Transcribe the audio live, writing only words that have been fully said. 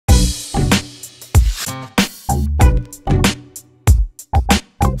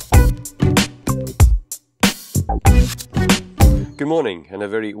Good morning and a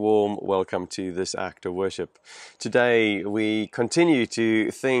very warm welcome to this act of worship. Today we continue to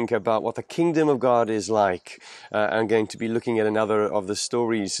think about what the kingdom of God is like. I'm going to be looking at another of the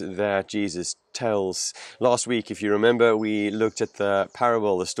stories that Jesus tells. Last week, if you remember, we looked at the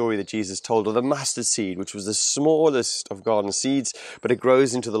parable, the story that Jesus told of the mustard seed, which was the smallest of garden seeds, but it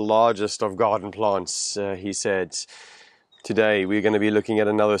grows into the largest of garden plants, he said. Today we're going to be looking at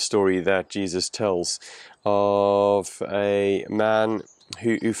another story that Jesus tells of a man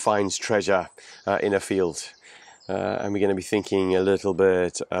who finds treasure in a field. And we're going to be thinking a little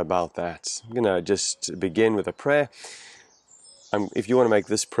bit about that. I'm going to just begin with a prayer. If you want to make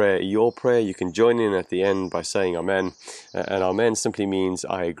this prayer your prayer, you can join in at the end by saying Amen. And Amen simply means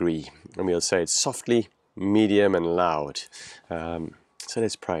I agree. And we'll say it softly, medium and loud. So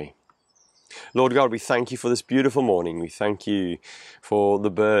let's pray. Lord God, we thank you for this beautiful morning. We thank you for the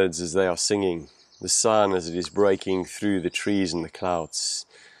birds as they are singing, the sun as it is breaking through the trees and the clouds.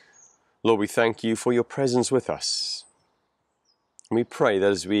 Lord, we thank you for your presence with us. And we pray that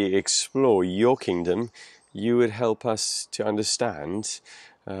as we explore your kingdom, you would help us to understand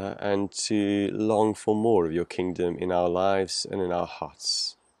and to long for more of your kingdom in our lives and in our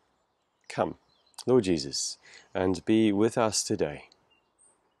hearts. Come, Lord Jesus, and be with us today.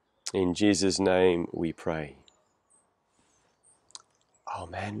 In Jesus' name we pray.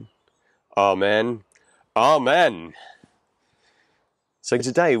 Amen. Amen. Amen. So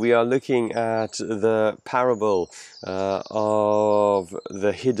today we are looking at the parable of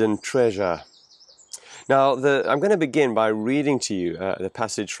the hidden treasure. Now, I'm going to begin by reading to you the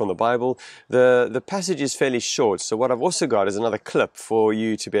passage from the Bible. The passage is fairly short, so what I've also got is another clip for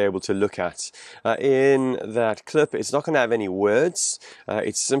you to be able to look at. In that clip, it's not going to have any words.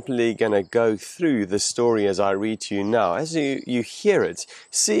 It's simply going to go through the story as I read to you now. As you hear it,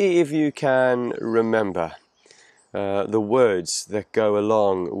 see if you can remember the words that go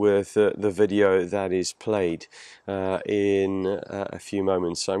along with the video that is played in a few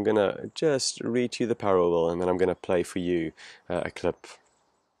moments. So I'm going to just read to you the parable and then I'm going to play for you a clip.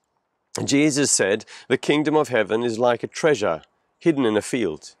 Jesus said, "The kingdom of heaven is like a treasure hidden in a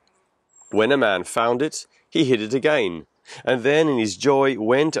field. When a man found it, he hid it again, and then in his joy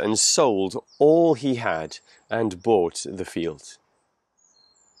went and sold all he had and bought the field."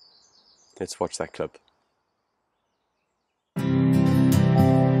 Let's watch that clip.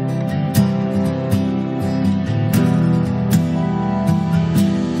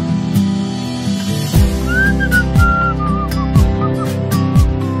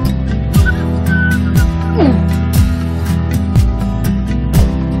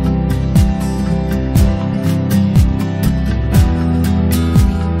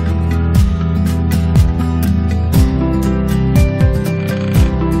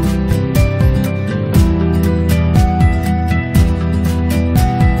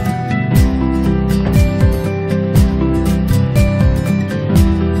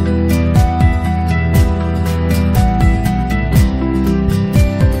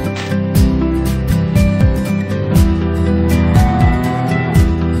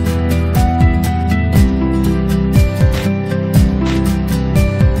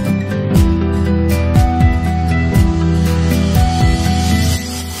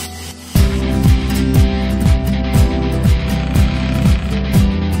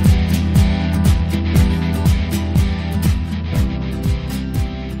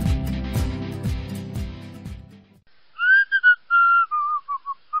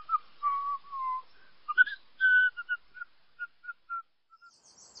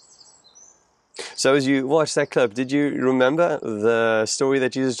 So as you watch that clip, did you remember the story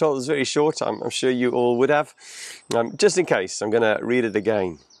that Jesus told? It was very short. I'm sure you all would have. Just in case, I'm going to read it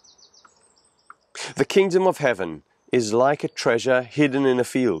again. "The kingdom of heaven is like a treasure hidden in a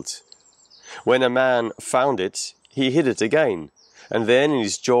field. When a man found it, he hid it again, and then in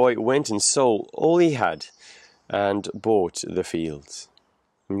his joy went and sold all he had and bought the field."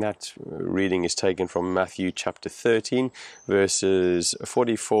 And that reading is taken from Matthew chapter 13, verses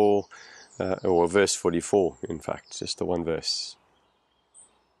 44 or verse 44, in fact, just the one verse.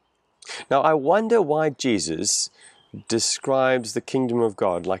 Now, I wonder why Jesus describes the kingdom of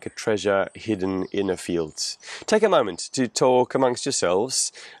God like a treasure hidden in a field. Take a moment to talk amongst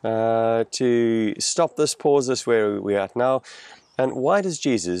yourselves, to stop this, pause this where we're at now. And why does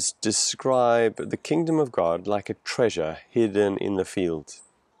Jesus describe the kingdom of God like a treasure hidden in the field?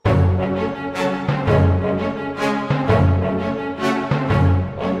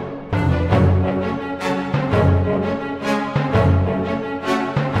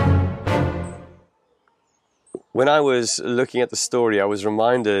 When I was looking at the story, I was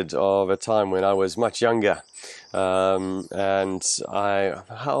reminded of a time when I was much younger. And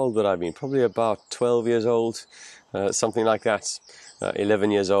how old would I have been? Probably about 12 years old, something like that, 11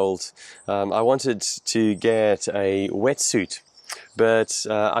 years old. I wanted to get a wetsuit. But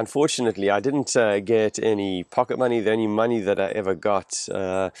unfortunately, I didn't get any pocket money. The only money that I ever got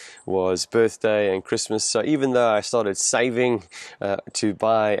was birthday and Christmas. So even though I started saving to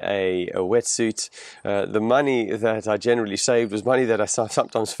buy a wetsuit, the money that I generally saved was money that I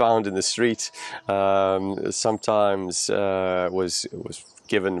sometimes found in the street. Sometimes was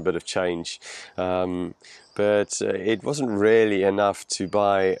given a bit of change. But it wasn't really enough to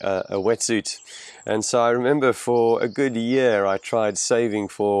buy a wetsuit. And so I remember for a good year I tried saving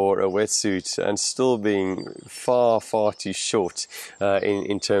for a wetsuit and still being far too short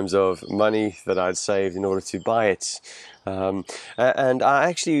in terms of money that I'd saved in order to buy it. And I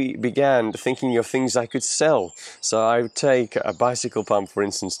actually began thinking of things I could sell. So I would take a bicycle pump, for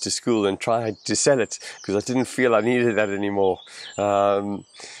instance, to school and try to sell it because I didn't feel I needed that anymore.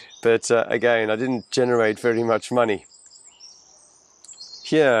 But again, I didn't generate very much money.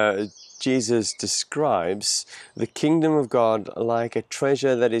 Here, Jesus describes the kingdom of God like a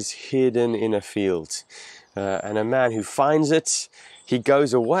treasure that is hidden in a field. And a man who finds it, he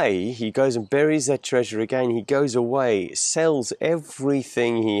goes away, he goes and buries that treasure again, he goes away, sells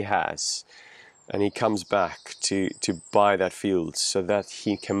everything he has, and he comes back to buy that field so that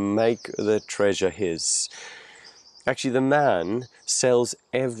he can make the treasure his. Actually, the man sells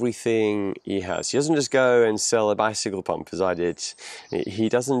everything he has. He doesn't just go and sell a bicycle pump as I did. He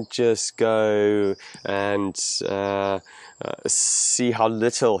doesn't just go and see how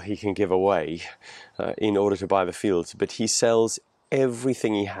little he can give away in order to buy the field, but he sells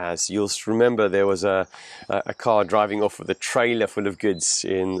everything he has. You'll remember there was a car driving off with a trailer full of goods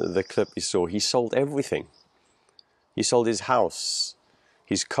in the clip you saw. He sold everything. He sold his house,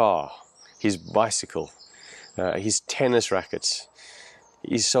 his car, his bicycle, his tennis rackets.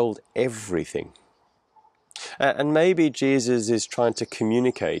 He sold everything. And maybe Jesus is trying to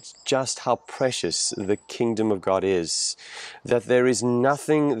communicate just how precious the kingdom of God is, that there is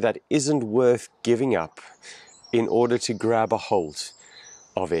nothing that isn't worth giving up in order to grab a hold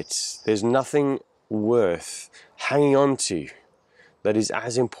of it. There's nothing worth hanging on to that is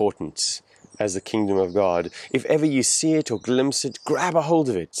as important as the kingdom of God. If ever you see it or glimpse it, grab a hold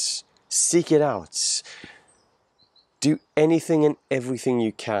of it, seek it out. Do anything and everything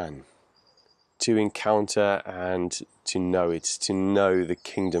you can to encounter and to know it, to know the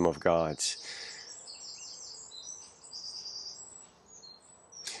kingdom of God.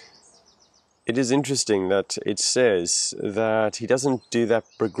 It is interesting that it says that he doesn't do that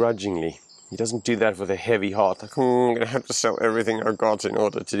begrudgingly. He doesn't do that with a heavy heart, like, I'm going to have to sell everything I've got in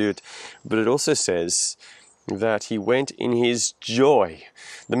order to do it. But it also says that he went in his joy.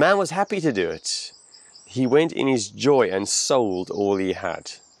 The man was happy to do it. He went in his joy and sold all he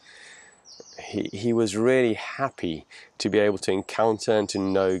had. He was really happy to be able to encounter and to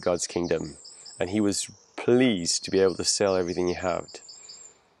know God's kingdom. And he was pleased to be able to sell everything he had.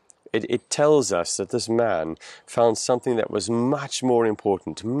 It tells us that this man found something that was much more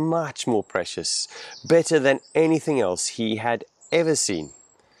important, much more precious, better than anything else he had ever seen.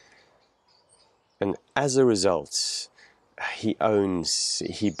 And as a result, he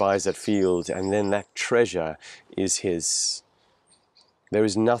buys that field, and then that treasure is his. There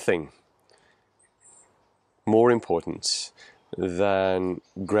is nothing more important than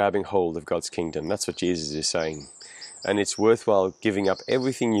grabbing hold of God's kingdom. That's what Jesus is saying. And it's worthwhile giving up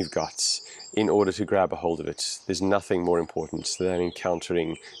everything you've got in order to grab a hold of it. There's nothing more important than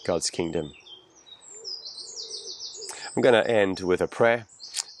encountering God's kingdom. I'm going to end with a prayer.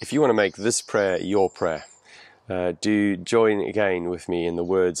 If you want to make this prayer your prayer, do join again with me in the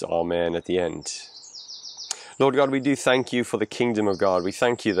words Amen at the end. Lord God, we do thank you for the kingdom of God. We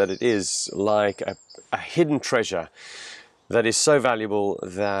thank you that it is like a hidden treasure that is so valuable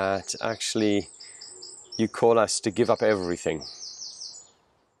that actually you call us to give up everything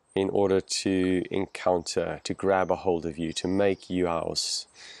in order to encounter, to grab a hold of you, to make you ours.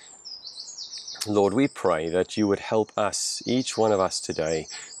 Lord, we pray that you would help us, each one of us today,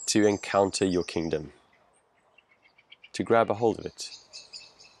 to encounter your kingdom, to grab a hold of it,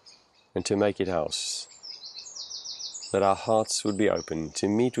 and to make it ours. That our hearts would be open to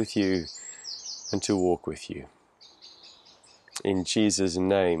meet with you and to walk with you. In Jesus'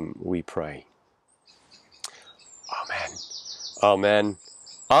 name we pray. Amen. Amen.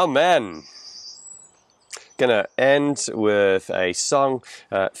 Amen. Gonna end with a song,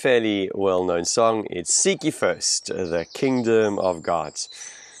 fairly well-known song. It's Seek Ye First, the Kingdom of God.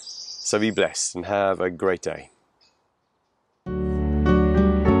 So be blessed and have a great day.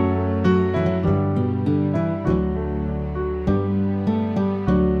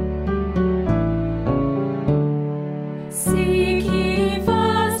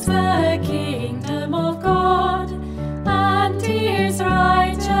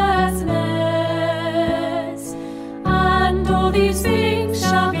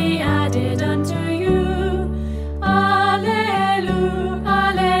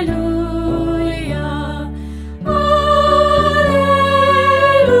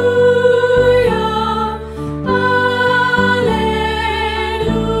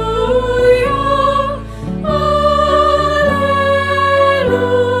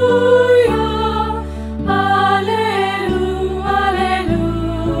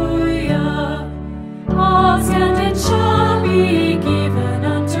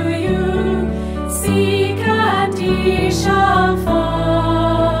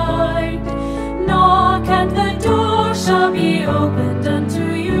 be opened unto